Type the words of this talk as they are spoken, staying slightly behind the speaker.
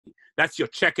That's your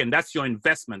checking, that's your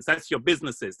investments, that's your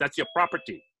businesses, that's your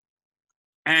property.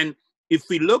 And if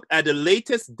we look at the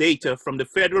latest data from the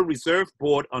Federal Reserve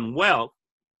Board on wealth,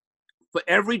 for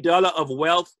every dollar of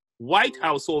wealth white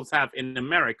households have in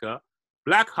America,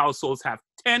 Black households have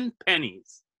 10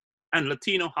 pennies and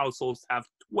Latino households have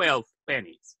 12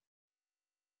 pennies.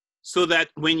 So that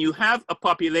when you have a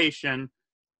population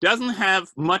doesn't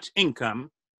have much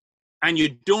income and you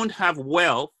don't have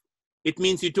wealth, it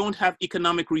means you don't have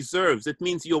economic reserves. It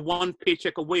means you're one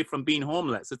paycheck away from being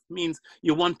homeless. It means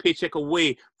you're one paycheck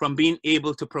away from being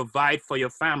able to provide for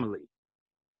your family.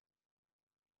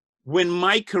 When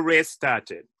my career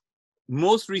started,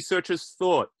 most researchers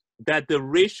thought that the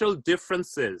racial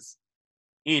differences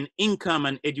in income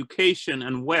and education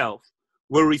and wealth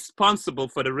were responsible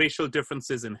for the racial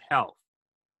differences in health.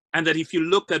 And that if you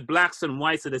looked at Blacks and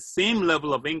whites at the same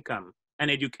level of income and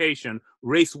education,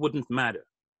 race wouldn't matter.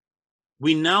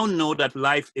 We now know that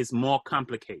life is more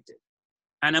complicated.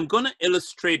 And I'm going to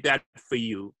illustrate that for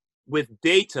you with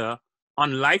data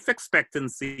on life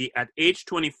expectancy at age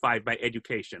 25 by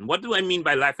education. What do I mean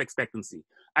by life expectancy?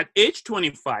 At age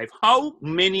 25, how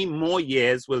many more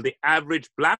years will the average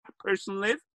Black person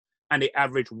live and the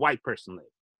average white person live?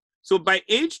 So by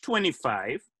age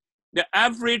 25, the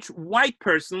average white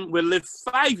person will live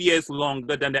 5 years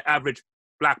longer than the average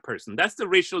Black person. That's the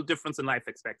racial difference in life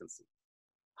expectancy.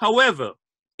 However,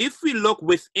 if we look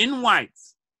within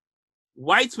whites,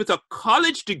 whites with a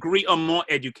college degree or more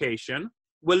education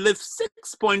will live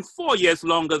 6.4 years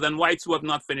longer than whites who have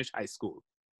not finished high school.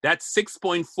 That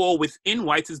 6.4 within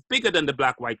whites is bigger than the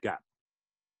Black-white gap.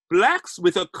 Blacks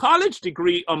with a college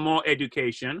degree or more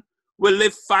education will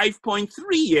live 5.3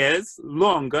 years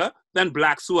longer than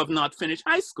Blacks who have not finished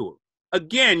high school.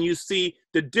 Again, you see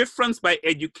the difference by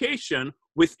education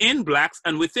within Blacks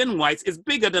and within whites is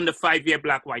bigger than the 5-year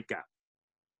Black-white gap.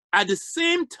 At the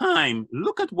same time,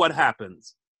 look at what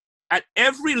happens. At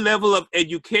every level of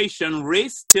education,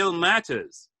 race still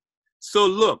matters. So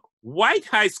look, white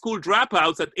high school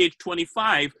dropouts at age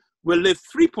 25 will live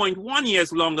 3.1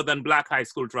 years longer than Black high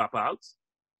school dropouts.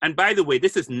 And by the way,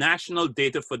 this is national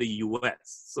data for the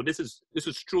US. So this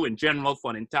is true in general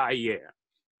for an entire year.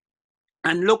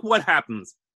 And look what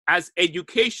happens. As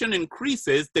education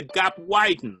increases, the gap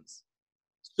widens.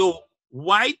 So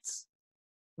whites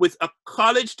with a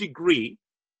college degree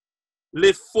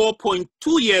live 4.2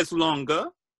 years longer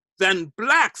than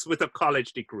Blacks with a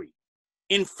college degree.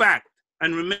 In fact,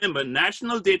 and remember,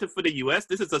 national data for the US,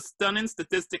 this is a stunning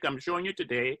statistic I'm showing you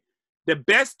today. The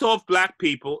best of Black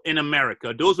people in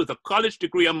America, those with a college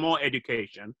degree or more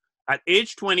education, at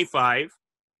age 25,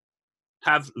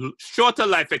 have shorter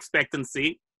life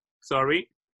expectancy,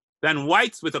 than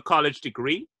whites with a college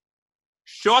degree,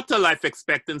 shorter life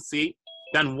expectancy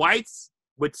than whites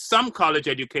with some college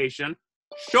education,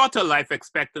 shorter life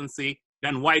expectancy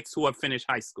than whites who have finished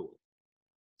high school.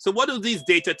 So what do these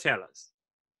data tell us?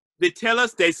 They tell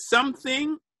us there's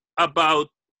something about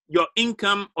your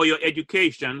income or your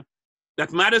education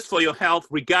that matters for your health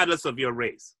regardless of your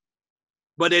race.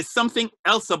 But there's something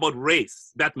else about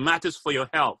race that matters for your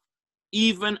health,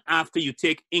 even after you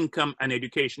take income and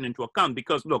education into account.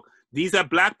 Because look, these are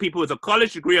Black people with a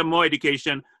college degree or more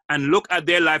education, and look at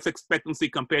their life expectancy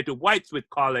compared to whites with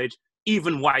college,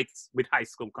 even whites with high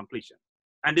school completion.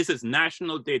 And this is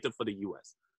national data for the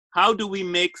US. How do we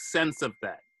make sense of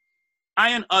that?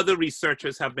 I and other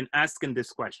researchers have been asking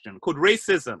this question. Could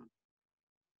racism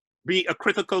be a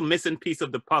critical missing piece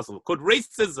of the puzzle? Could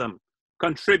racism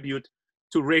contribute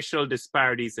to racial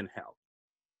disparities in health?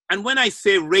 And when I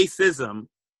say racism,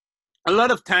 a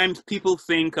lot of times people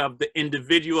think of the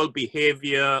individual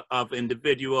behavior of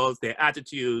individuals, their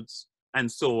attitudes, and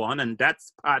so on, and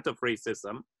that's part of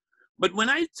racism. But when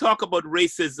I talk about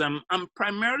racism, I'm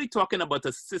primarily talking about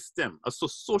a system, a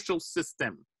social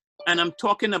system. And I'm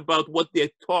talking about what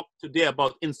they talk today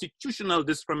about institutional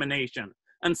discrimination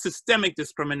and systemic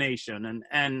discrimination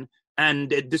and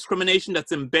discrimination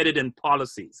that's embedded in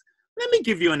policies. Let me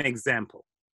give you an example.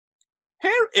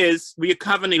 We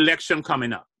have an election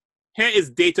coming up. Here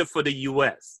is data for the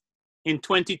US in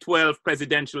 2012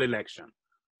 presidential election.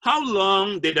 How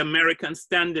long did Americans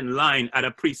stand in line at a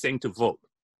precinct to vote?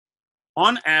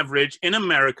 On average, in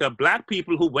America, Black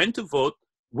people who went to vote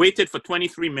waited for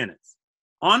 23 minutes.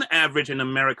 On average in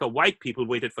America, white people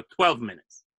waited for 12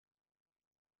 minutes.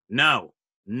 Now,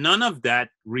 none of that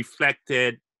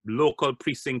reflected local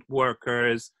precinct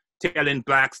workers telling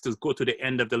Blacks to go to the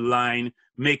end of the line,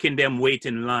 making them wait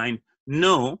in line.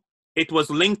 No, it was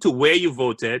linked to where you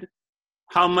voted,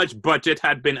 how much budget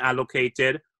had been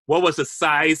allocated, what was the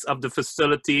size of the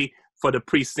facility for the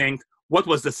precinct, what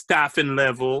was the staffing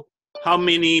level, how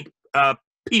many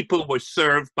people were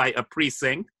served by a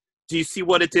precinct. Do you see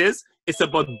what it is? It's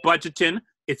about budgeting,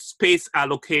 it's space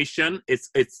allocation, it's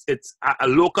a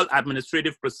local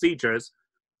administrative procedures,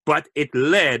 but it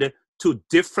led to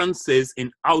differences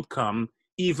in outcome,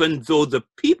 even though the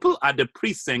people at the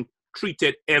precinct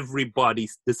treated everybody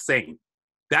the same.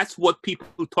 That's what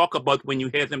people talk about when you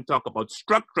hear them talk about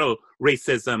structural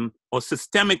racism or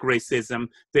systemic racism.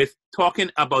 They're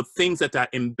talking about things that are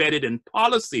embedded in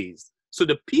policies. So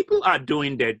the people are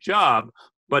doing their job,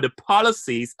 but the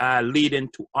policies are leading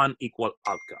to unequal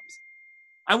outcomes.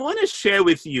 I want to share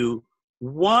with you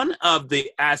one of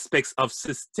the aspects of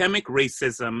systemic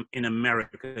racism in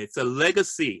America. It's a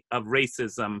legacy of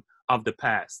racism of the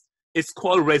past. It's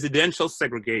called residential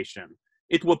segregation.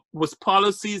 It was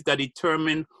policies that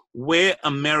determined where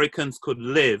Americans could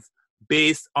live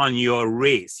based on your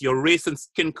race. Your race and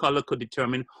skin color could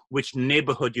determine which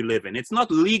neighborhood you live in. It's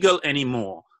not legal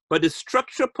anymore, but the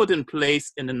structure put in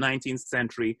place in the 19th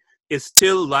century is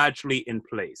still largely in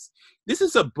place. This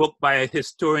is a book by a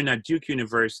historian at Duke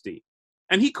University,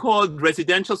 and he called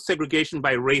residential segregation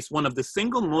by race one of the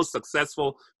single most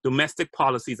successful domestic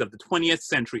policies of the 20th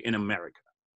century in America.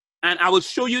 And I will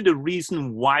show you the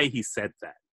reason why he said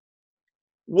that.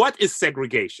 What is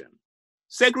segregation?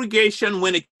 Segregation,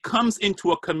 when it comes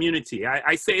into a community,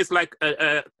 I say it's like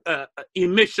a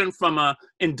emission from an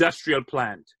industrial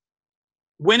plant.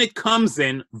 When it comes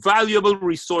in, valuable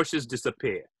resources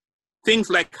disappear.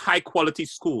 Things like high quality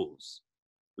schools,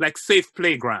 like safe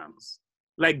playgrounds,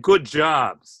 like good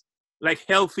jobs, like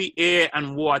healthy air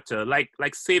and water, like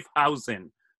safe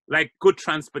housing, like good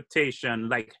transportation,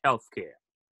 like healthcare.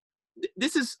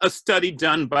 This is a study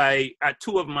done by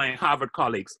two of my Harvard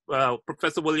colleagues,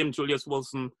 Professor William Julius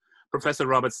Wilson, Professor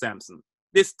Robert Sampson.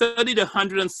 They studied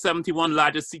 171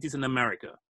 largest cities in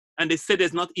America, and they said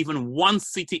there's not even one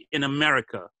city in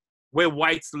America where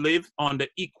whites live under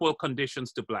equal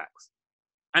conditions to blacks.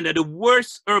 And that the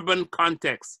worst urban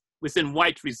context within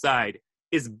white reside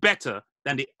is better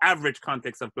than the average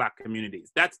context of black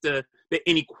communities. That's the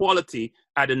inequality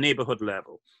at the neighborhood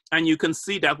level. And you can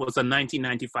see that was a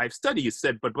 1995 study. You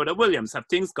said, but Brother Williams, have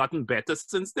things gotten better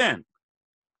since then?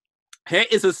 Here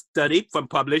is a study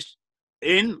published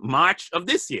in March of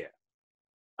this year.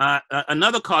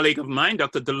 Another colleague of mine,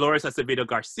 Dr. Dolores Acevedo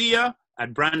Garcia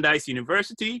at Brandeis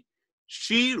University,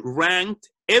 she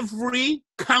ranked every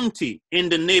county in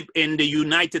the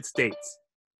United States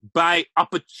by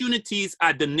opportunities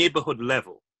at the neighborhood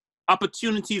level.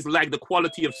 Opportunities like the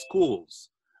quality of schools,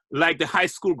 like the high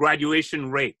school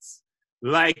graduation rates,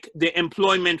 like the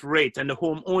employment rate and the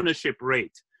home ownership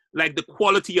rate, like the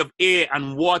quality of air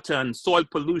and water and soil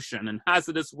pollution and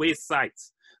hazardous waste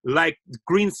sites, like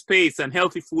green space and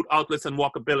healthy food outlets and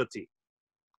walkability.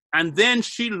 And then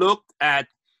she looked at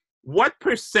what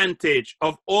percentage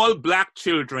of all black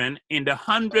children in the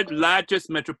 100 largest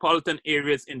metropolitan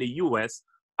areas in the US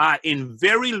are in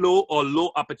very low or low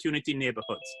opportunity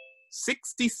neighborhoods.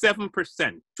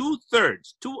 67%,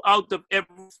 2/3, 2 out of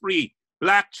every 3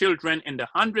 black children in the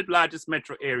 100 largest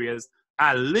metro areas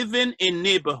are living in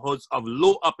neighborhoods of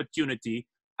low opportunity,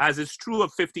 as is true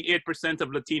of 58%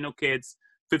 of Latino kids,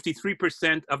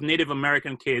 53% of Native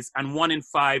American kids, and 1 in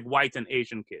 5 white and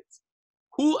Asian kids.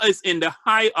 Who is in the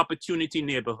high opportunity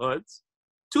neighborhoods?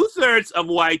 2/3 of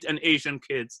white and Asian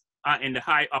kids are in the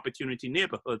high opportunity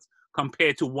neighborhoods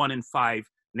compared to 1 in 5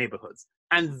 neighborhoods.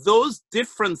 And those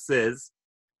differences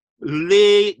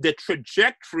lay the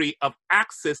trajectory of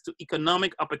access to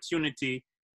economic opportunity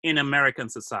in American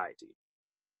society.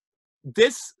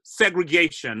 This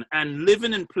segregation and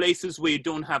living in places where you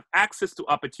don't have access to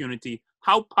opportunity,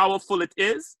 how powerful it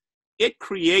is, it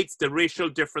creates the racial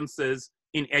differences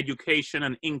in education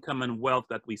and income and wealth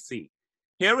that we see.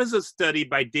 Here is a study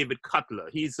by David Cutler.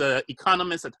 He's an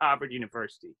economist at Harvard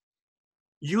University.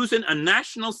 Using a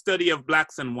national study of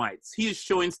blacks and whites, he is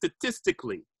showing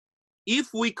statistically,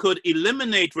 if we could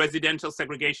eliminate residential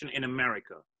segregation in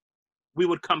America, we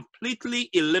would completely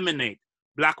eliminate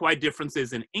black-white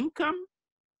differences in income,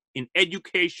 in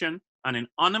education, and in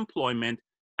unemployment,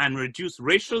 and reduce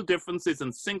racial differences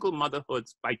in single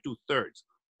motherhoods by 2/3.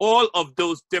 All of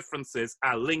those differences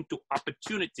are linked to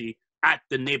opportunity at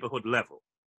the neighborhood level.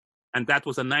 And that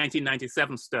was a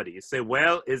 1997 study. You say,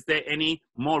 well, is there any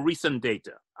more recent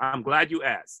data? I'm glad you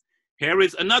asked. Here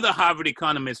is another Harvard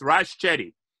economist, Raj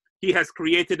Chetty. He has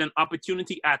created an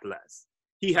opportunity atlas.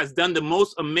 He has done the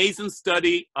most amazing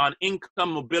study on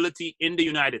income mobility in the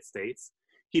United States.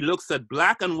 He looks at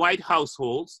black and white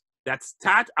households that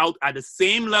start out at the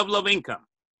same level of income.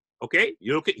 Okay,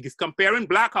 he's comparing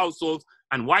black households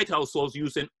and white households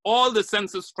using all the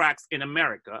census tracts in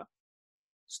America,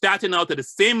 starting out at the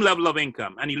same level of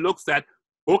income. And he looks at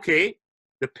Okay,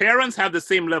 the parents have the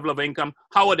same level of income.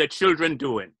 How are their children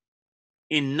doing?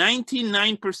 In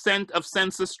 99% of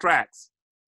census tracts,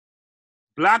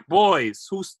 Black boys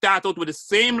who start out with the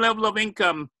same level of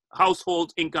income,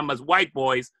 household income as white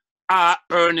boys, are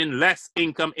earning less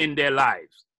income in their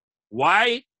lives.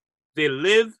 Why? They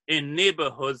live in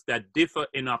neighborhoods that differ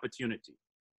in opportunity.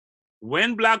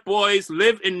 When Black boys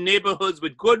live in neighborhoods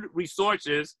with good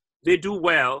resources, they do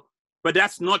well, but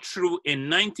that's not true in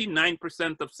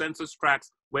 99% of census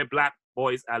tracts where Black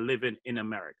boys are living in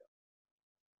America.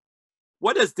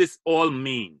 What does this all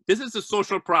mean? This is a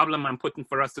social problem I'm putting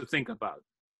for us to think about.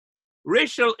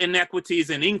 Racial inequities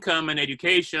in income and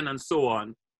education and so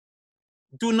on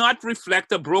do not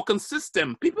reflect a broken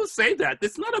system. People say that.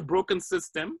 It's not a broken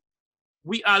system.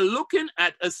 We are looking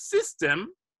at a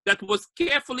system that was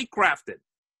carefully crafted,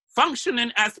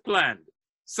 functioning as planned,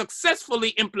 successfully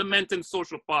implementing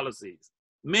social policies,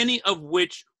 many of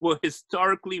which were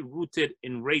historically rooted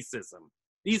in racism.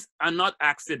 These are not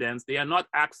accidents. They are not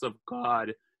acts of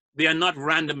God. They are not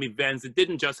random events. It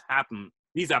didn't just happen.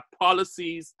 These are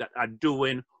policies that are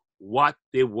doing what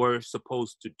they were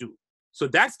supposed to do. So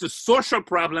that's the social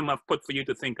problem I've put for you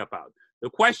to think about.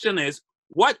 The question is,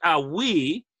 what are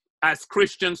we as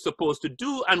Christians supposed to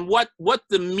do, and what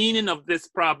the meaning of this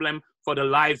problem for the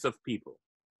lives of people?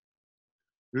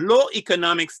 Low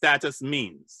economic status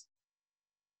means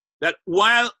that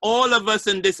while all of us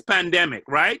in this pandemic,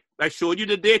 right? I showed you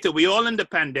the data, we all in the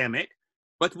pandemic,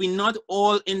 but we're not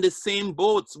all in the same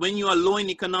boats when you are low in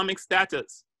economic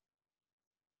status.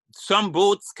 Some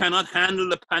boats cannot handle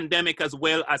the pandemic as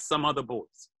well as some other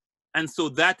boats. And so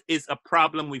that is a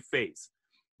problem we face.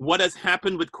 What has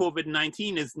happened with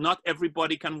COVID-19 is not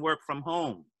everybody can work from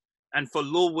home. And for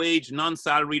low-wage,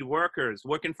 non-salaried workers,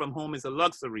 working from home is a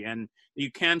luxury, and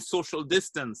you can't social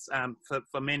distance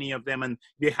for many of them, and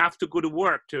they have to go to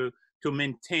work to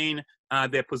maintain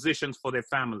their positions for their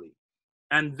family.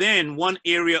 And then one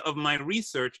area of my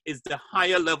research is the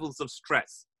higher levels of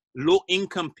stress.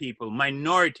 Low-income people,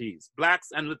 minorities, Blacks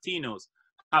and Latinos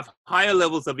have higher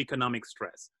levels of economic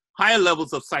stress, higher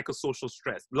levels of psychosocial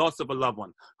stress, loss of a loved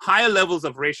one, higher levels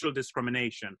of racial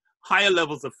discrimination, higher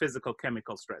levels of physical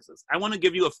chemical stresses. I want to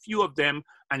give you a few of them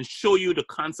and show you the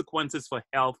consequences for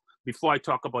health before I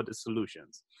talk about the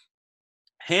solutions.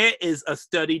 Here is a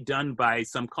study done by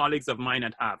some colleagues of mine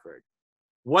at Harvard.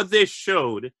 What they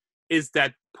showed is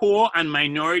that poor and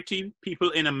minority people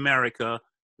in America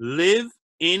live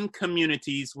in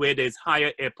communities where there's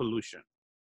higher air pollution.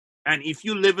 And if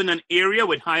you live in an area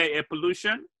with higher air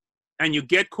pollution and you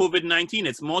get COVID-19,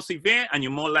 it's more severe and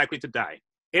you're more likely to die.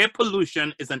 Air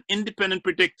pollution is an independent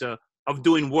predictor of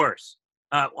doing worse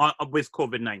with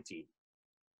COVID-19.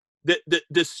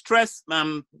 The stress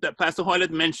that Pastor Hoylett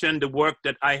mentioned, the work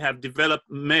that I have developed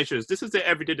measures. This is the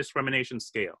everyday discrimination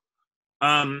scale.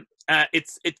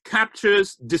 It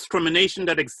captures discrimination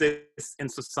that exists in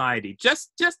society.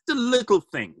 Just the little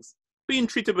things. Being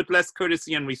treated with less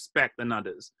courtesy and respect than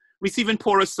others. Receiving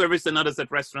poorer service than others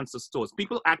at restaurants or stores.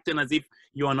 People acting as if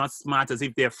you are not smart, as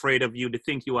if they're afraid of you. They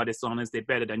think you are dishonest. They're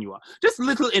better than you are. Just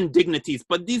little indignities,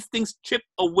 but these things chip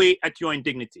away at your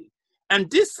indignity.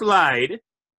 And this slide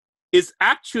is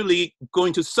actually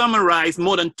going to summarize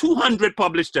more than 200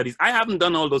 published studies. I haven't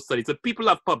done all those studies, but people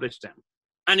have published them.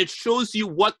 And it shows you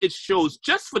what it shows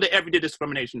just for the everyday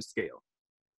discrimination scale.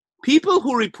 People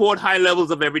who report high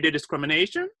levels of everyday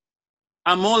discrimination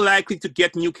are more likely to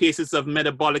get new cases of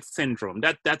metabolic syndrome.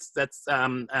 That's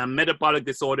metabolic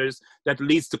disorders that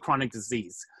leads to chronic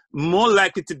disease. More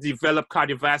likely to develop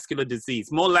cardiovascular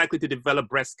disease. More likely to develop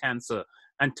breast cancer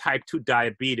and type 2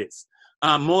 diabetes.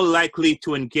 More likely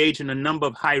to engage in a number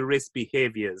of high-risk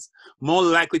behaviors. More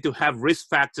likely to have risk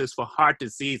factors for heart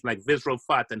disease like visceral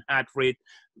fat and heart rate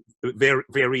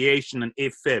variation and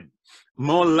AFib.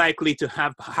 More likely to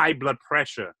have high blood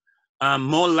pressure.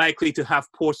 More likely to have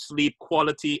poor sleep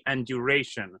quality and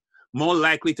duration, more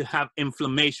likely to have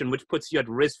inflammation, which puts you at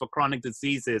risk for chronic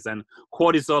diseases and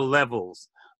cortisol levels,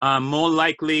 more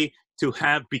likely to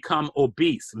have become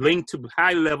obese, linked to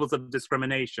high levels of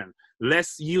discrimination,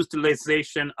 less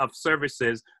utilization of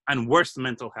services, and worse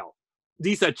mental health.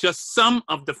 These are just some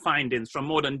of the findings from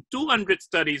more than 200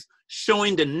 studies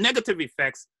showing the negative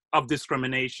effects of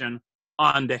discrimination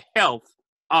on the health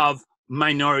of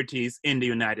minorities in the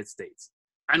United States.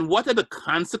 And what are the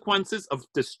consequences of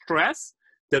the stress,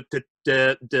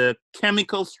 the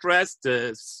chemical stress,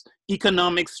 the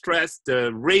economic stress,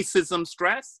 the racism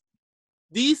stress?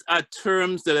 These are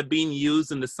terms that are being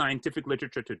used in the scientific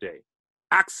literature today.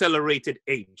 Accelerated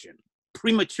aging,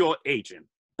 premature aging,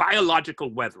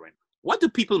 biological weathering. What do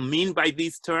people mean by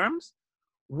these terms?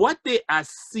 what they are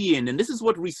seeing, and this is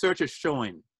what research is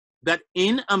showing, that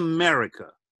in America,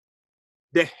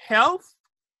 the health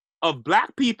of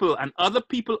Black people and other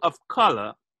people of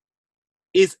color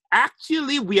is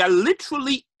actually, we are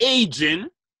literally aging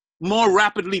more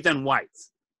rapidly than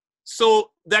whites.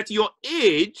 So that your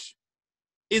age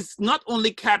is not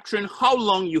only capturing how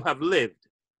long you have lived,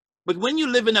 but when you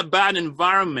live in a bad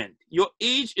environment, your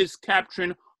age is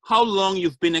capturing how long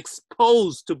you've been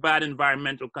exposed to bad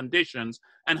environmental conditions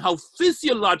and how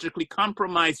physiologically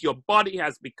compromised your body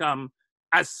has become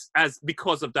as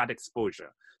because of that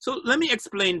exposure. So let me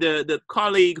explain the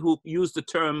colleague who used the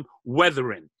term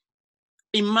weathering.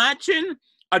 Imagine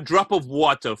a drop of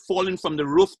water falling from the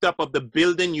rooftop of the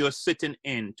building you're sitting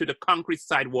in to the concrete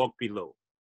sidewalk below.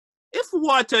 If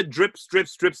water drips,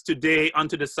 drips, drips today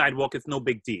onto the sidewalk, it's no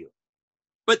big deal.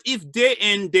 But if day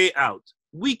in, day out,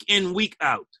 week in, week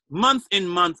out, month in,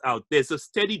 month out, there's a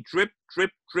steady drip,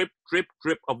 drip, drip, drip,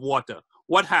 drip of water,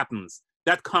 what happens?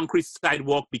 That concrete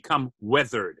sidewalk becomes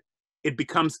weathered. It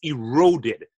becomes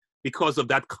eroded because of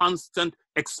that constant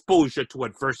exposure to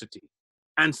adversity.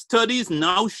 And studies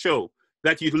now show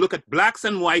that you look at Blacks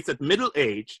and whites at middle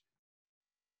age,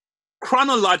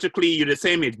 chronologically, you're the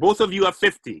same age. Both of you are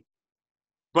 50.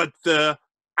 But the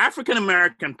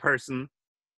African-American person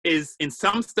is, in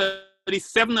some studies,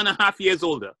 7.5 years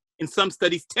older. In some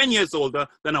studies, 10 years older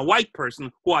than a white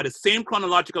person who are the same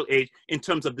chronological age in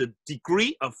terms of the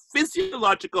degree of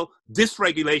physiological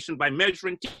dysregulation by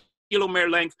measuring telomere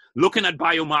length, looking at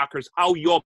biomarkers, how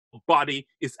your body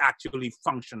is actually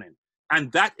functioning.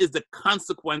 And that is the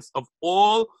consequence of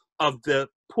all of the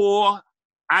poor,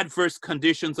 adverse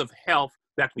conditions of health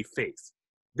that we face.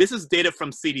 This is data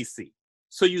from CDC.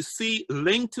 So you see,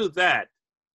 linked to that,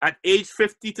 at age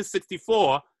 50 to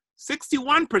 64,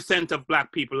 61% of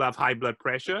Black people have high blood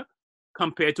pressure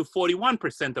compared to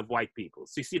 41% of white people.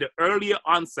 So you see the earlier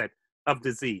onset of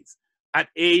disease. At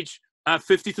age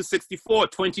 50 to 64,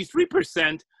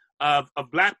 23% of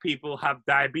Black people have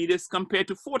diabetes compared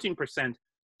to 14%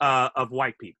 of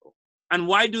white people. And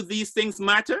why do these things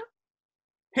matter?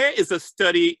 Here is a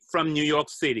study from New York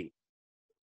City.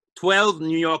 12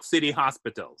 New York City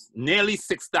hospitals, nearly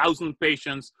 6,000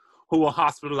 patients who were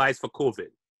hospitalized for COVID.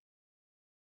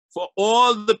 For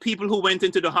all the people who went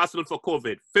into the hospital for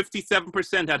COVID,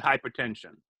 57% had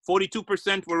hypertension,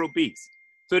 42% were obese,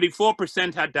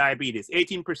 34% had diabetes,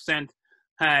 18%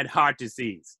 had heart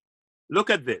disease. Look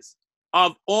at this.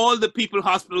 Of all the people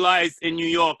hospitalized in New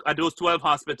York at those 12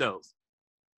 hospitals,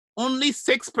 only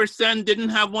 6% didn't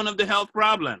have one of the health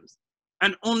problems,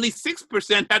 and only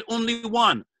 6% had only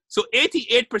one. So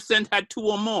 88% had two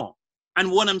or more. And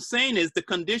what I'm saying is the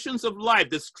conditions of life,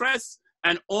 the stress,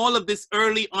 and all of this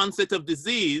early onset of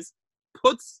disease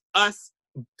puts us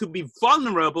to be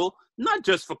vulnerable, not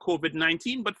just for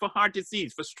COVID-19, but for heart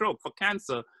disease, for stroke, for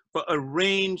cancer, for a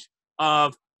range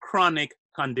of chronic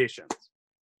conditions.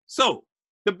 So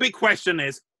the big question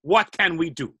is, what can we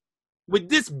do? With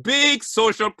this big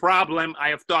social problem I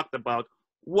have talked about,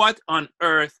 what on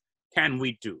earth can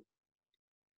we do?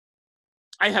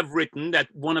 I have written that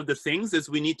one of the things is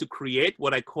we need to create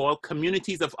what I call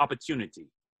communities of opportunity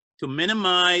to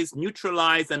minimize,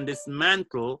 neutralize, and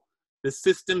dismantle the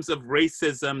systems of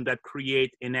racism that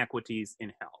create inequities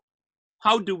in health.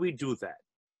 How do we do that?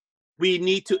 We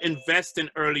need to invest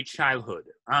in early childhood.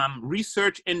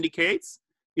 Research indicates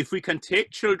if we can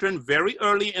take children very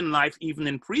early in life, even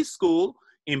in preschool,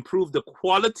 improve the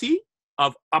quality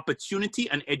of opportunity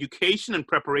and education and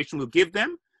preparation we'll give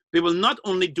them, they will not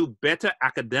only do better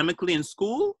academically in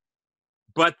school,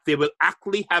 but they will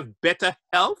actually have better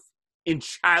health in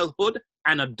childhood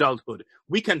and adulthood.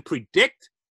 We can predict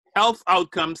health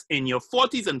outcomes in your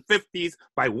 40s and 50s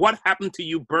by what happened to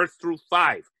you birth through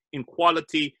 5 in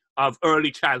quality of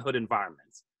early childhood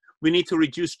environments. We need to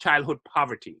reduce childhood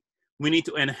poverty. We need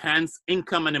to enhance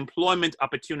income and employment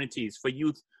opportunities for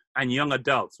youth and young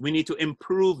adults. We need to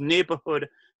improve neighborhood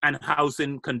and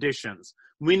housing conditions.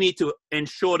 We need to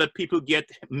ensure that people get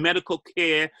medical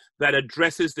care that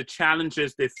addresses the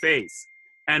challenges they face.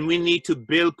 And we need to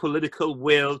build political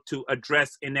will to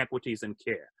address inequities in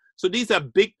care. So these are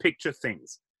big picture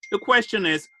things. The question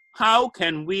is, how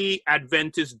can we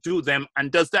Adventists do them?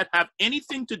 And does that have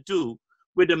anything to do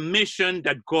with the mission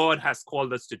that God has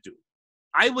called us to do?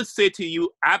 I would say to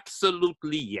you,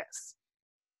 absolutely yes.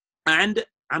 And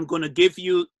I'm going to give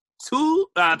you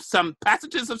some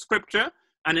passages of scripture,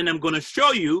 and then I'm going to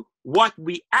show you what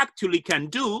we actually can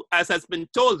do as has been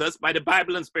told us by the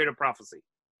Bible and Spirit of Prophecy.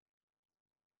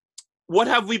 What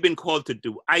have we been called to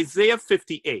do? Isaiah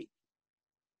 58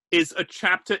 is a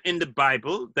chapter in the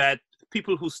Bible that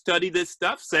people who study this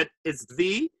stuff said is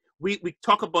the we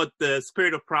talk about the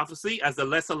spirit of prophecy as the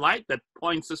lesser light that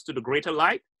points us to the greater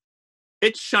light.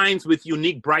 It shines with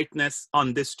unique brightness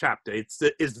on this chapter. It's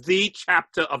the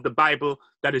chapter of the Bible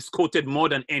that is quoted more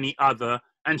than any other.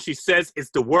 And she says it's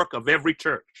the work of every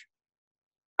church.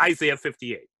 Isaiah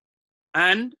 58.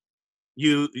 And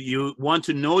you want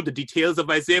to know the details of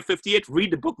Isaiah 58?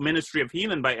 Read the book Ministry of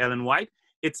Healing by Ellen White.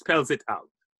 It spells it out.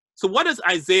 So what does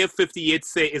Isaiah 58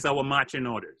 say is our marching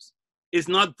orders? Is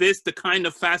not this the kind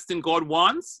of fasting God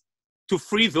wants? To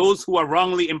free those who are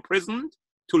wrongly imprisoned?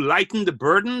 To lighten the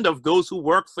burden of those who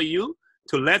work for you?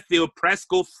 To let the oppressed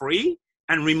go free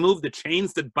and remove the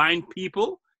chains that bind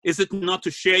people? Is it not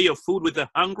to share your food with the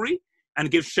hungry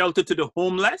and give shelter to the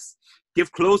homeless?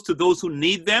 Give clothes to those who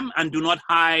need them and do not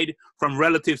hide from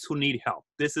relatives who need help.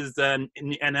 This is an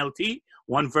NLT,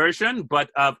 one version, but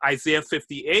of Isaiah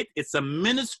 58. It's a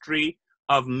ministry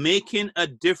of making a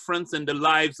difference in the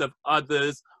lives of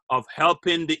others, of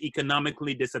helping the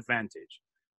economically disadvantaged.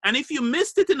 And if you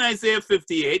missed it in Isaiah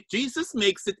 58, Jesus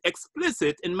makes it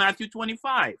explicit in Matthew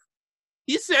 25.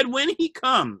 He said when he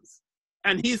comes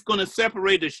and he's going to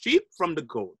separate the sheep from the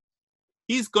goat,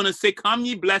 he's going to say, come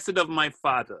ye blessed of my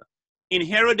Father,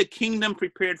 inherit the kingdom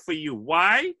prepared for you.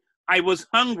 Why? I was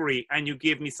hungry and you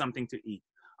gave me something to eat.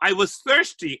 I was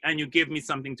thirsty and you gave me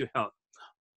something to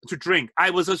drink.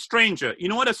 I was a stranger. You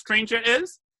know what a stranger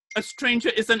is? A stranger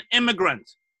is an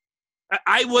immigrant.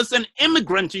 I was an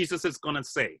immigrant, Jesus is going to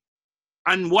say.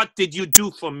 And what did you do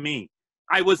for me?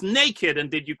 I was naked and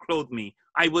did you clothe me?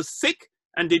 I was sick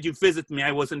and did you visit me?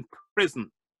 I was in prison.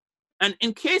 And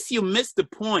in case you missed the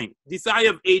point, Desire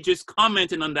of Ages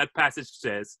commenting on that passage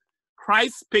says,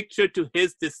 Christ pictured to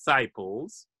his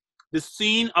disciples the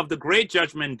scene of the great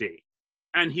judgment day.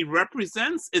 And he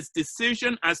represents its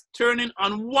decision as turning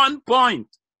on one point.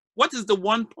 What is the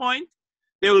one point?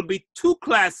 There will be two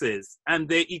classes, and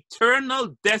their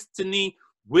eternal destiny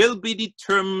will be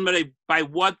determined by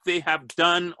what they have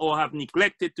done or have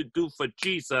neglected to do for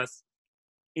Jesus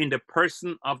in the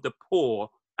person of the poor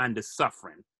and the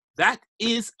suffering. That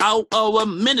is our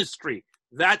ministry.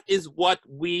 That is what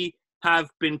we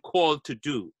have been called to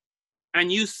do.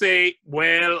 And you say,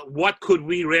 well, what could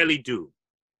we really do?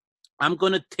 I'm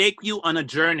going to take you on a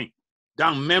journey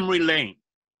down memory lane.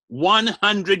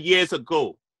 100 years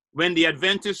ago, when the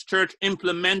Adventist Church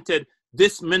implemented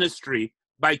this ministry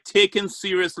by taking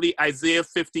seriously Isaiah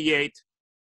 58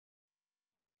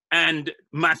 and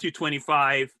Matthew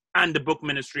 25 and the book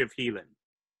Ministry of Healing.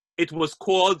 It was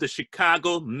called the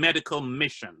Chicago Medical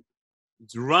Mission.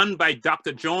 It's run by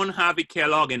Dr. John Harvey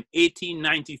Kellogg in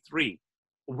 1893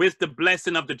 with the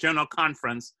blessing of the General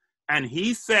Conference. And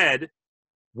he said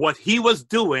what he was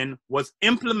doing was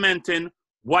implementing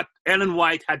what Ellen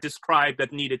White had described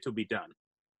that needed to be done.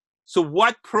 So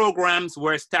what programs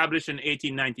were established in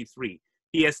 1893?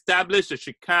 He established the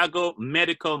Chicago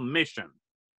Medical Mission.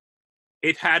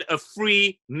 It had a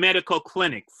free medical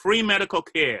clinic, free medical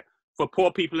care for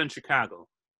poor people in Chicago,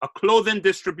 a clothing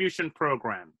distribution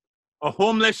program, a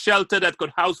homeless shelter that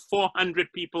could house 400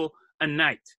 people a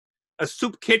night, a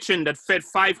soup kitchen that fed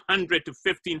 500 to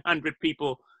 1,500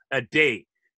 people a day.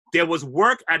 There was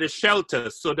work at a shelter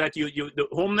so that the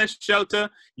homeless shelter,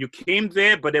 you came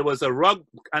there, but there was a rug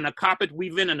and a carpet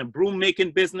weaving and a broom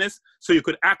making business. So you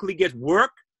could actually get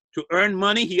work to earn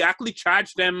money. He actually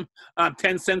charged them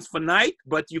 10 cents per night,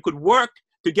 but you could work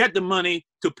to get the money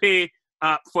to pay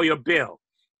for your bill.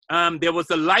 There was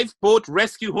a lifeboat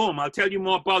rescue home. I'll tell you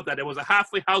more about that. There was a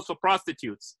halfway house for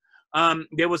prostitutes.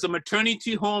 There was a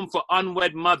maternity home for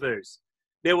unwed mothers.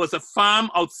 There was a farm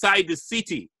outside the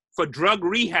city for drug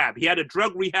rehab. He had a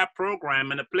drug rehab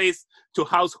program and a place to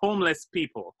house homeless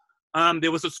people.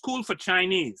 There was a school for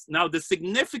Chinese. Now, the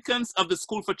significance of the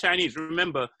school for Chinese,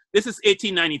 remember, this is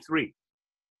 1893.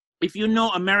 If you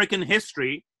know American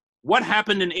history, what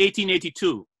happened in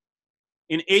 1882?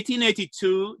 In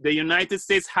 1882, the United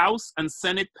States House and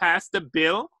Senate passed a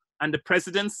bill and the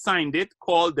president signed it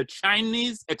called the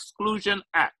Chinese Exclusion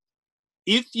Act.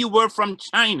 If you were from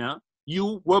China,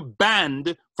 you were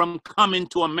banned from coming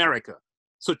to America.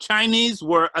 So Chinese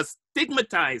were a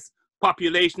stigmatized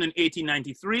population in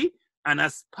 1893, and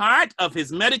as part of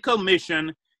his medical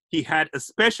mission, he had a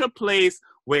special place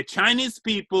where Chinese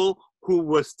people who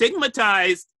were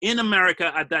stigmatized in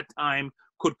America at that time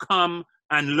could come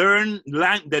and learn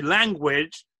the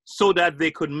language so that they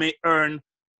could earn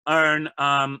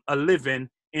a living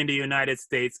in the United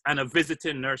States and a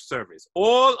visiting nurse service.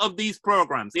 All of these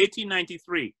programs,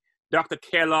 1893, Dr.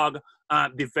 Kellogg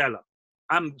developed.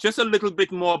 Just a little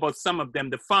bit more about some of them.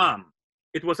 The farm,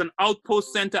 it was an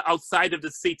outpost center outside of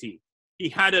the city. He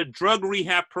had a drug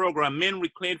rehab program, men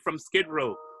reclaimed from Skid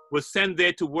Row, was sent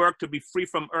there to work to be free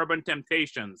from urban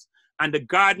temptations. And the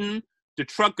garden, the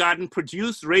truck garden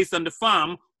produced, raised on the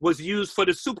farm, was used for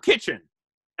the soup kitchen.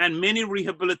 And many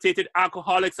rehabilitated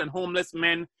alcoholics and homeless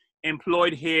men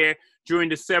employed here during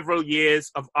the several years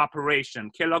of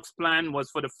operation. Kellogg's plan was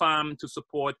for the farm to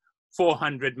support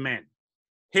 400 men.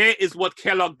 Here is what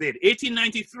Kellogg did.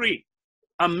 1893,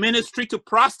 a ministry to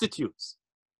prostitutes.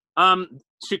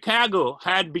 Chicago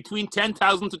had between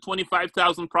 10,000 to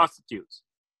 25,000 prostitutes.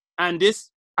 And this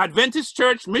Adventist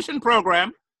Church mission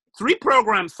program, 3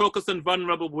 programs focused on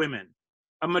vulnerable women: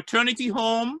 a maternity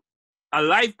home, a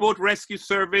lifeboat rescue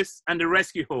service, and a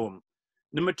rescue home.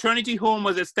 The maternity home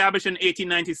was established in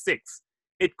 1896.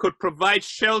 It could provide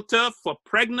shelter for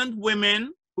pregnant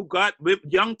women with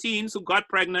young teens who got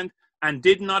pregnant and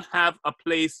did not have a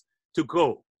place to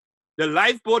go. The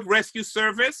lifeboat rescue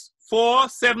service, 4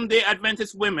 Seventh-day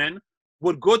Adventist women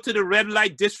would go to the red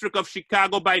light district of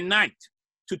Chicago by night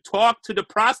to talk to the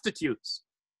prostitutes,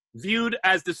 viewed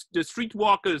as the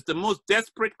streetwalkers, the most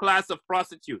desperate class of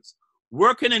prostitutes.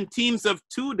 Working in teams of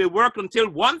 2, they worked until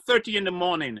 1:30 in the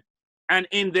morning. And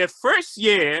in their first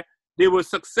year, they were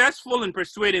successful in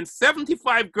persuading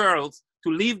 75 girls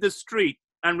to leave the street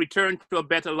and return to a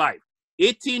better life.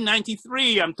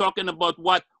 1893, I'm talking about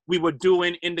what we were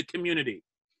doing in the community.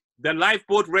 The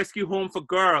lifeboat rescue home for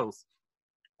girls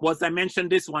was, I mentioned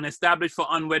this one, established for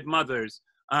unwed mothers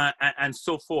and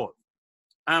so forth.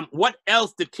 What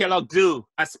else did Kellogg do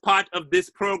as part of this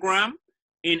program?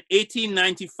 In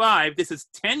 1895, this is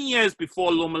 10 years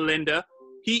before Loma Linda,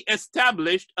 he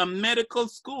established a medical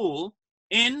school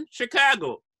in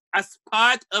Chicago as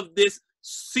part of this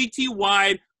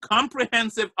citywide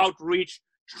comprehensive outreach,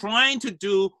 trying to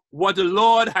do what the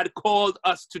Lord had called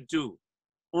us to do.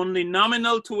 Only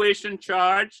nominal tuition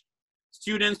charge.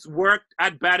 Students worked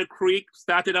at Battle Creek,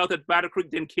 started out at Battle Creek,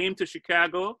 then came to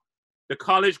Chicago. The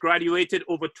college graduated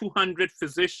over 200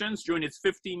 physicians during its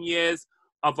 15 years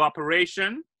of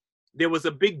operation. There was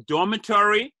a big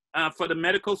dormitory for the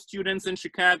medical students in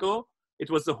Chicago. It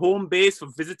was the home base for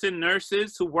visiting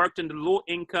nurses who worked in the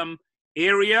low-income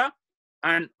area.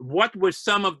 And what were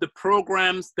some of the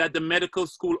programs that the medical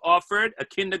school offered? A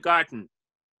kindergarten,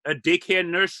 a daycare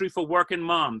nursery for working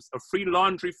moms, a free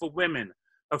laundry for women,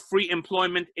 a free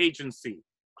employment agency,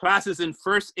 classes in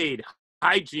first aid,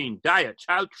 hygiene, diet,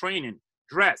 child training,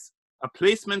 dress, a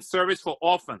placement service for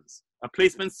orphans, a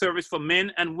placement service for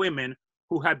men and women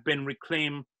who had been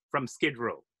reclaimed from Skid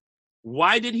Row.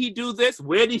 Why did he do this?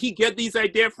 Where did he get these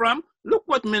ideas from? Look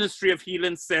what Ministry of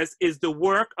Healing says is the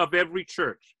work of every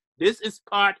church. This is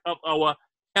part of our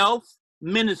health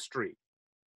ministry.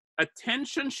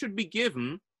 Attention should be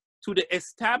given to the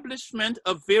establishment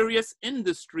of various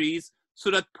industries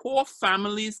so that poor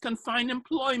families can find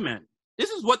employment. This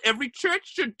is what every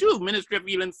church should do, Ministry of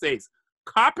Healing says.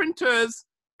 Carpenters,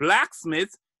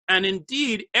 blacksmiths, and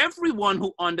indeed everyone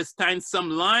who understands some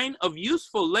line of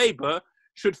useful labor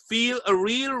should feel a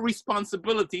real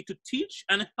responsibility to teach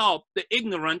and help the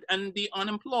ignorant and the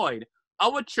unemployed.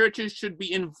 Our churches should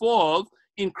be involved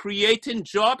in creating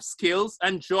job skills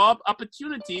and job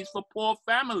opportunities for poor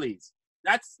families.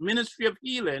 That's Ministry of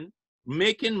Healing,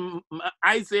 making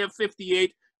Isaiah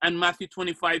 58 and Matthew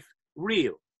 25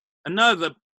 real.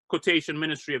 Another quotation,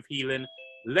 Ministry of Healing: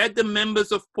 let the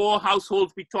members of poor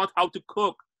households be taught how to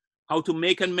cook, how to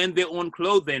make and mend their own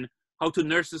clothing, how to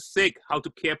nurse the sick, how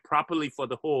to care properly for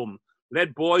the home.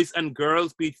 Let boys and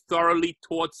girls be thoroughly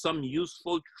taught some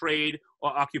useful trade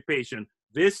or occupation.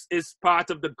 This is part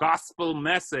of the gospel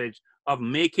message of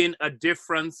making a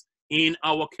difference in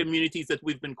our communities that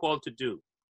we've been called to do.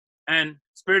 And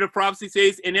Spirit of Prophecy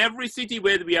says, in every city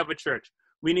where we have a church,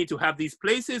 we need to have these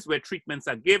places where treatments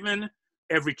are given.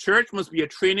 Every church must be a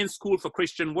training school for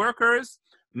Christian workers.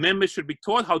 Members should be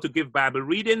taught how to give Bible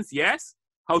readings, yes,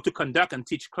 how to conduct and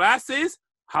teach classes,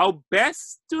 how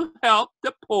best to help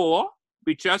the poor.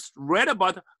 We just read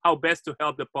about how best to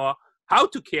help the poor, how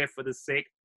to care for the sick,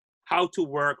 how to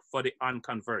work for the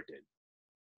unconverted.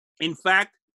 In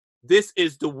fact, this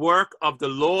is the work of the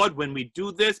Lord when we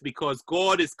do this, because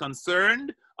God is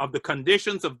concerned of the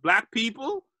conditions of Black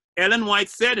people. Ellen White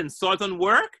said in Southern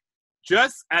Work,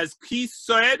 just as he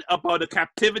said about the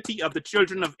captivity of the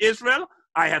children of Israel,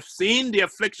 I have seen the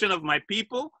affliction of my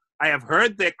people. I have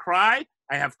heard their cry.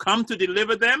 I have come to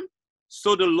deliver them.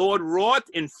 So the Lord wrought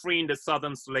in freeing the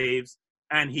Southern slaves,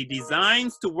 and he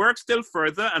designs to work still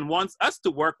further and wants us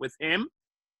to work with him,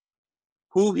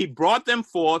 who he brought them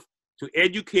forth to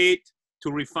educate,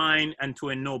 to refine, and to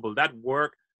ennoble. That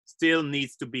work still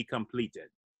needs to be completed.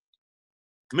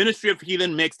 Ministry of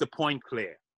Healing makes the point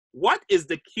clear. What is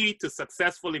the key to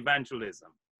successful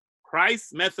evangelism?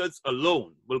 Christ's methods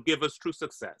alone will give us true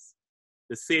success.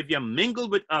 The Savior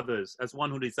mingled with others as one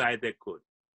who desired their good,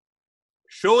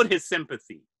 showed his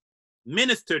sympathy,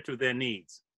 ministered to their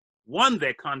needs, won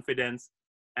their confidence,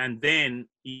 and then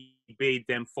he bade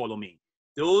them follow me.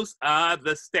 Those are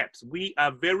the steps. We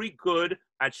are very good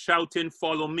at shouting,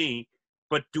 follow me,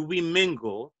 but do we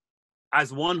mingle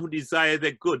as one who desires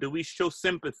their good? Do we show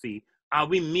sympathy? Are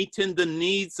we meeting the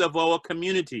needs of our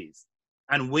communities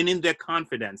and winning their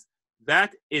confidence?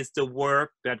 That is the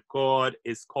work that God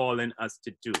is calling us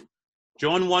to do.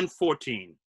 John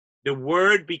 1:14, the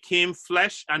word became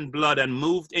flesh and blood and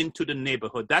moved into the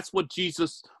neighborhood. That's what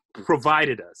Jesus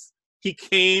provided us. He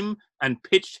came and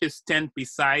pitched his tent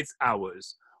beside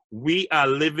ours. We are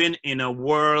living in a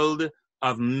world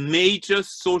of major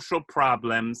social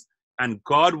problems, and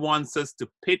God wants us to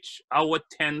pitch our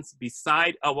tents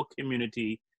beside our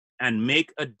community and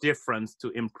make a difference to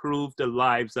improve the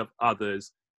lives of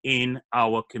others in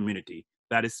our community.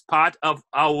 That is part of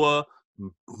our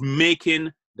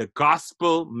making the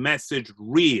gospel message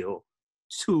real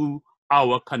to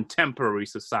our contemporary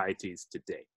societies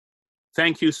today.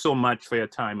 Thank you so much for your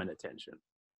time and attention.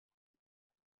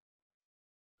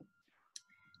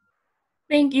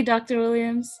 Thank you, Dr.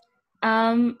 Williams.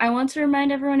 I want to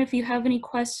remind everyone, if you have any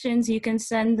questions, you can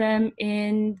send them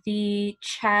in the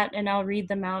chat and I'll read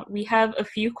them out. We have a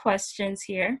few questions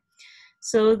here.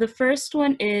 So the first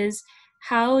one is,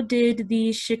 how did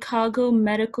the Chicago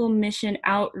Medical Mission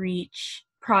outreach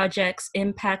projects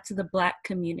impact the Black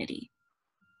community?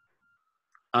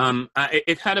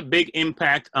 It had a big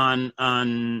impact on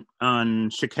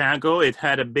Chicago. It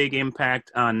had a big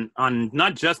impact on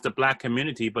not just the Black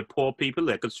community, but poor people.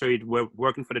 I could show you, we're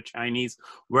working for the Chinese,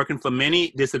 working for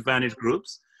many disadvantaged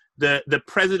groups. The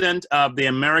president of the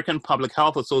American Public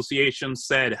Health Association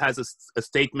has a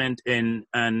statement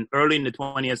early in the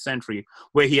 20th century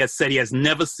where he has said he has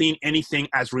never seen anything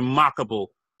as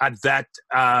remarkable as that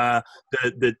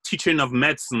the teaching of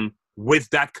medicine with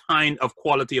that kind of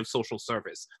quality of social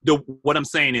service. What I'm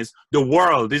saying is the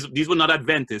world, these were not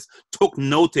Adventists, took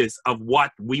notice of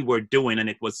what we were doing, and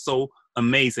it was so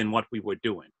amazing what we were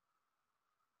doing.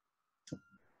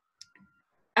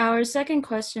 Our second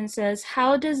question says,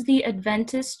 how does the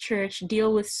Adventist Church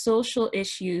deal with social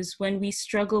issues when we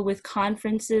struggle with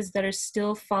conferences that are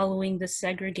still following the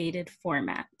segregated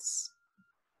formats?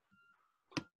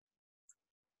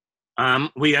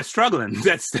 We are struggling.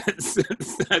 That's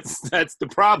the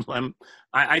problem.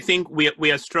 I think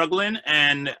we are struggling,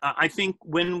 and I think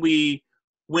when we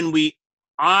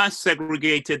are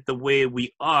segregated the way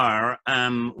we are,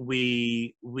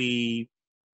 we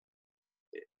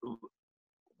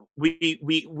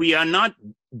are not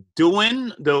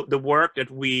doing the work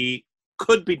that we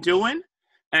could be doing,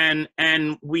 and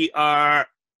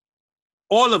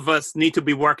all of us need to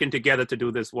be working together to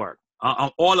do this work.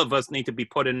 All of us need to be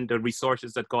putting the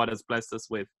resources that God has blessed us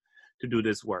with to do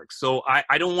this work. So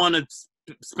I don't want to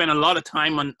spend a lot of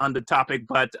time on the topic,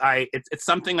 but it's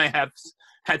something I have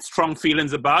had strong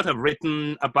feelings about. I've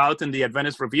written about in the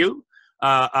Adventist Review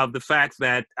of the fact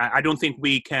that I don't think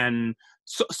we can,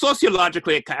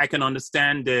 sociologically, I can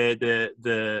understand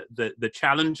the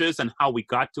challenges and how we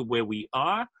got to where we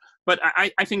are. But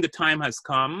I think the time has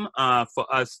come for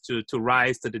us to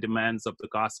rise to the demands of the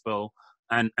gospel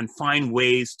and find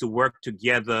ways to work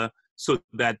together so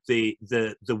that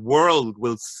the world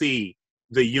will see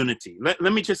the unity.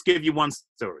 Let me just give you one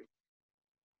story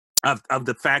of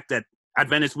the fact that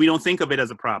Adventists, we don't think of it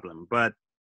as a problem, but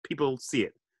people see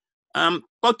it.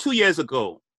 About 2 years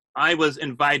ago, I was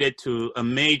invited to a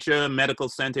major medical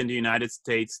center in the United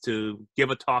States to give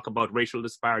a talk about racial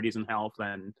disparities in health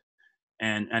and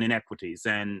inequities.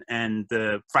 And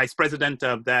the vice president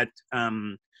of that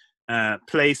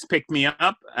place picked me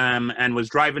up and was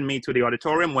driving me to the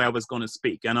auditorium where I was going to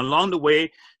speak. And along the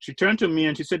way, she turned to me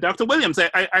and she said, "Dr. Williams,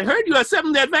 I heard you are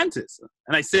Seventh-day Adventist."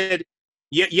 And I said,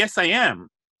 yes, I am.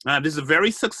 This is a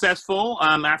very successful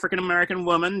African-American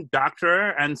woman,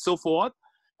 doctor, and so forth.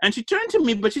 And she turned to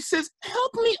me, but she says,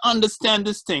 "Help me understand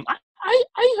this thing.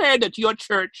 I heard that your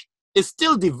church is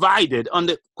still divided on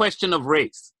the question of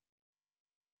race."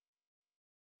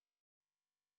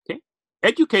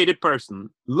 Educated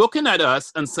person looking at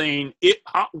us and saying,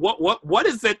 what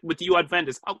is it with you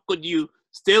Adventists? How could you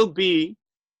still be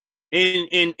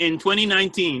in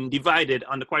 2019 divided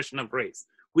on the question of race?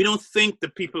 We don't think the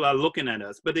people are looking at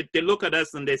us, but if they look at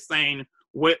us and they're saying,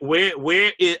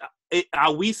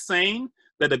 are we saying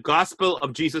that the gospel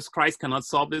of Jesus Christ cannot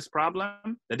solve this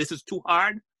problem? That this is too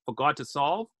hard for God to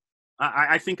solve?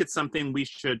 I think it's something we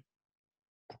should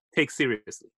take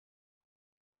seriously.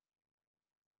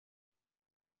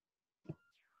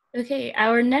 Okay,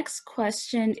 our next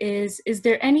question is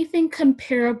there anything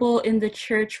comparable in the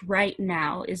church right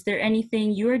now? Is there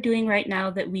anything you are doing right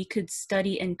now that we could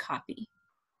study and copy?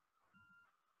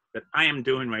 That I am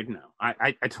doing right now.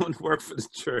 I don't work for the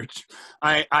church.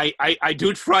 I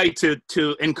do try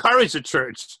to encourage the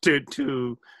church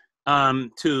to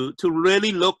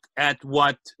really look at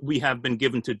what we have been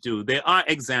given to do. There are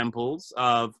examples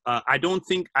of I don't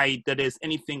think that there's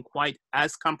anything quite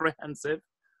as comprehensive,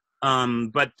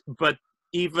 but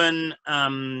even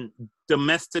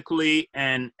domestically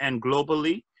and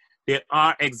globally, there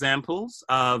are examples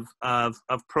of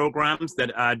programs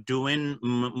that are doing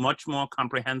much more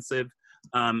comprehensive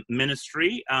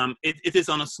ministry. It is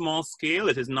on a small scale.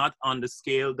 It is not on the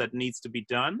scale that needs to be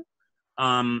done.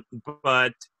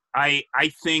 But I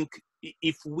think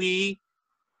if we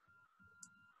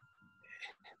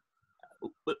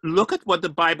look at what the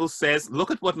Bible says,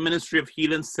 look at what Ministry of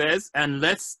Healing says, and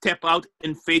let's step out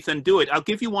in faith and do it. I'll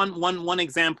give you one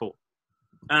example.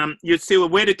 You'd say, well,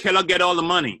 where did Kellogg get all the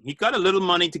money? He got a little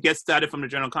money to get started from the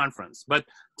General Conference. But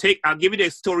I'll give you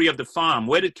the story of the farm.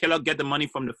 Where did Kellogg get the money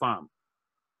from the farm?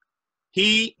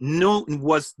 He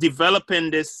was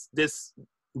developing this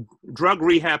drug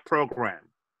rehab program,